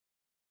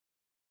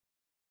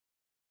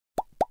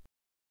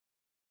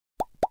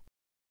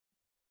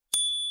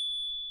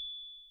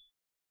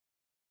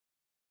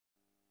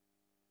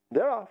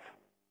They're off.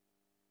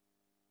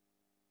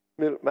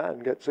 Milkman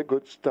gets a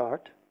good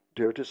start.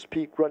 Dare to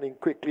Speak running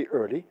quickly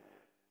early.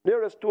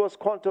 Nearest to us,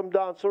 Quantum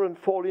Dancer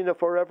and Faulyna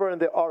Forever in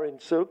the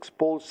orange silks.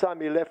 Bold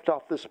Sammy left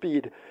off the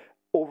speed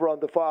over on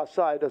the far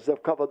side as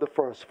they've covered the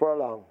first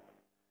furlong.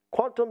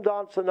 Quantum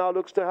Dancer now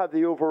looks to have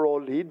the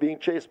overall lead, being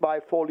chased by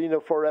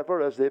Faulyna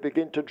Forever as they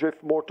begin to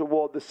drift more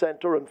toward the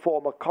center and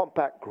form a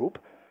compact group.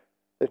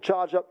 They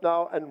charge up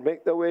now and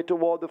make their way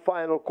toward the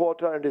final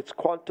quarter, and it's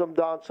Quantum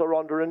Dancer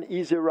under an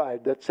easy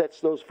ride that sets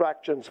those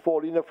fractions.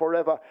 Faulyna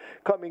Forever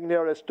coming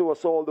nearest to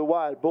us all the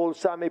while. Bold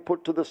Sammy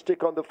put to the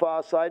stick on the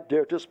far side.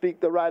 Dare to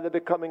Speak, the rider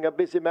becoming a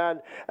busy man,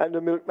 and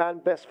the Milkman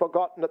best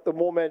forgotten at the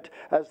moment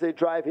as they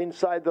drive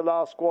inside the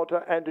last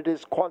quarter, and it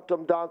is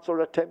Quantum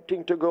Dancer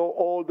attempting to go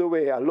all the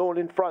way. Alone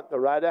in front, the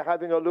rider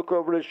having a look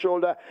over his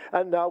shoulder,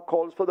 and now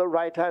calls for the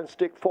right-hand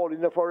stick.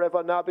 Faulyna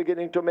Forever now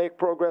beginning to make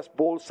progress.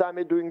 Bold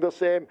Sammy doing the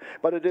same,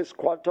 but it is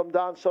Quantum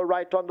Dancer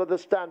right under the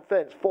stand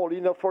fence.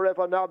 Faulyna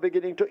Forever now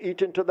beginning to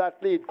eat into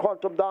that lead.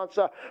 Quantum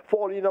Dancer,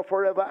 Faulyna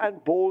Forever,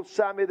 and Bold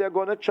Sammy, they're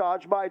going to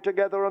charge by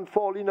together, and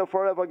Faulyna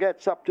Forever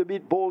gets up to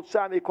beat Bold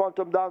Sammy.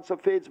 Quantum Dancer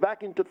fades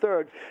back into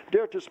third.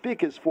 Dare to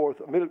Speak is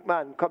fourth.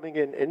 Milkman coming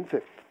in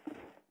fifth.